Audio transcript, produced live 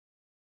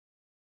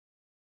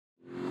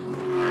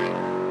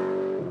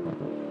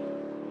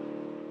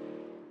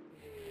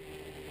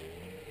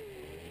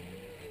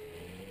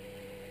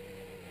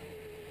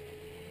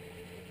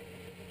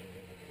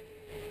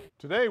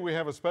Today we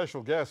have a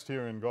special guest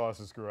here in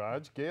Goss's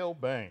Garage, Gale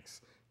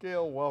Banks.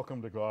 Gale,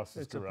 welcome to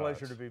Goss's Garage. It's a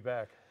pleasure to be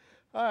back.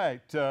 All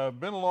right,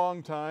 been a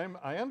long time.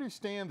 I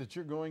understand that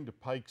you're going to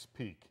Pikes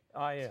Peak.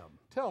 I am.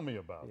 Tell me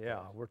about that. Yeah,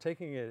 we're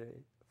taking a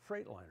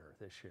Freightliner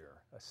this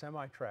year, a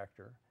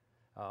semi-tractor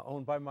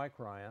owned by Mike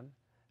Ryan,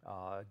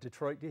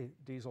 Detroit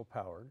diesel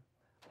powered.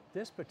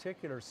 This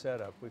particular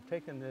setup, we've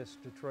taken this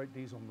Detroit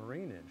diesel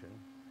marine engine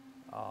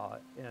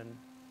and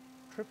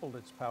tripled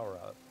its power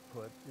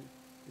output.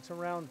 It's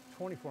around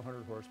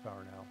 2,400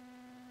 horsepower now.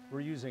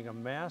 We're using a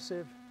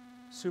massive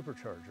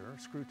supercharger,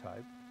 screw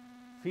type,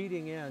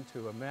 feeding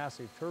into a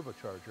massive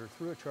turbocharger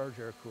through a charged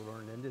air cooler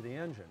and into the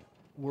engine.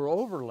 We're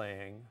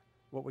overlaying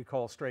what we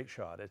call straight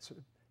shot.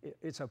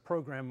 It's a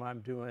program I'm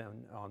doing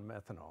on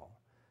methanol,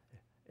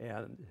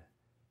 and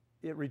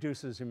it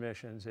reduces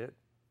emissions. It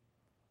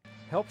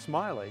helps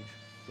mileage,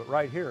 but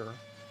right here,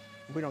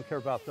 we don't care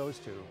about those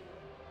two.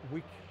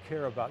 We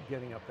care about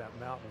getting up that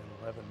mountain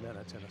in 11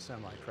 minutes in a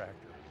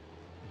semi-tractor.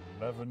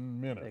 11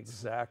 minutes.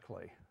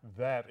 Exactly.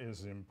 That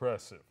is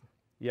impressive.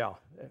 Yeah,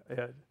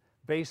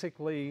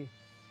 basically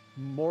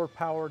more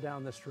power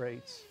down the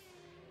straights.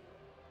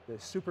 The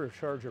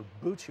supercharger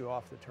boots you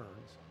off the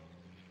turns,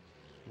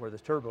 where the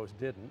turbos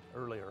didn't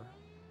earlier.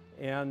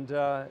 And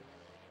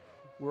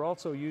we're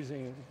also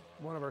using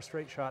one of our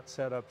straight shot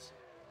setups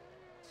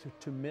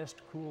to mist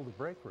cool the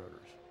brake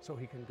rotors so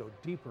he can go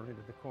deeper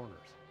into the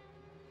corners.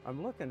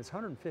 I'm looking, it's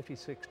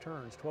 156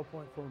 turns,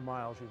 12.4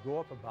 miles. You go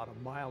up about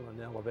a mile in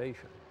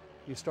elevation.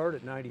 You start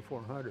at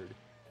 9,400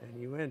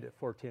 and you end at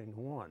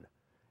 14,1.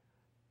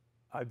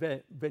 I've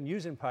been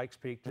using Pikes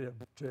Peak to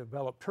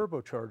develop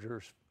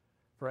turbochargers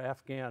for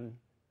Afghan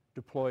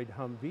deployed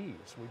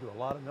Humvees. We do a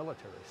lot of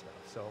military stuff.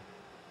 So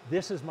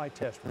this is my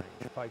test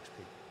range, Pikes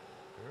Peak.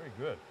 Very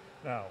good.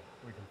 Now,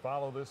 we can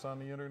follow this on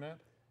the internet?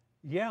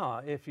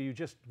 Yeah, if you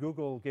just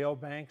Google Gale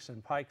Banks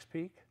and Pikes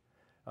Peak,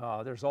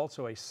 there's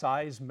also a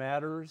Size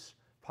Matters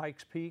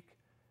Pikes Peak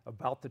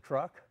about the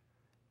truck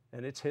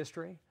and its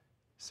history.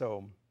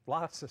 So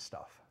lots of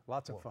stuff,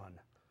 lots of fun.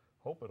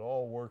 Hope it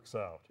all works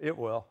out. It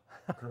will.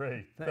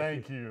 Great.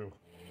 Thank you.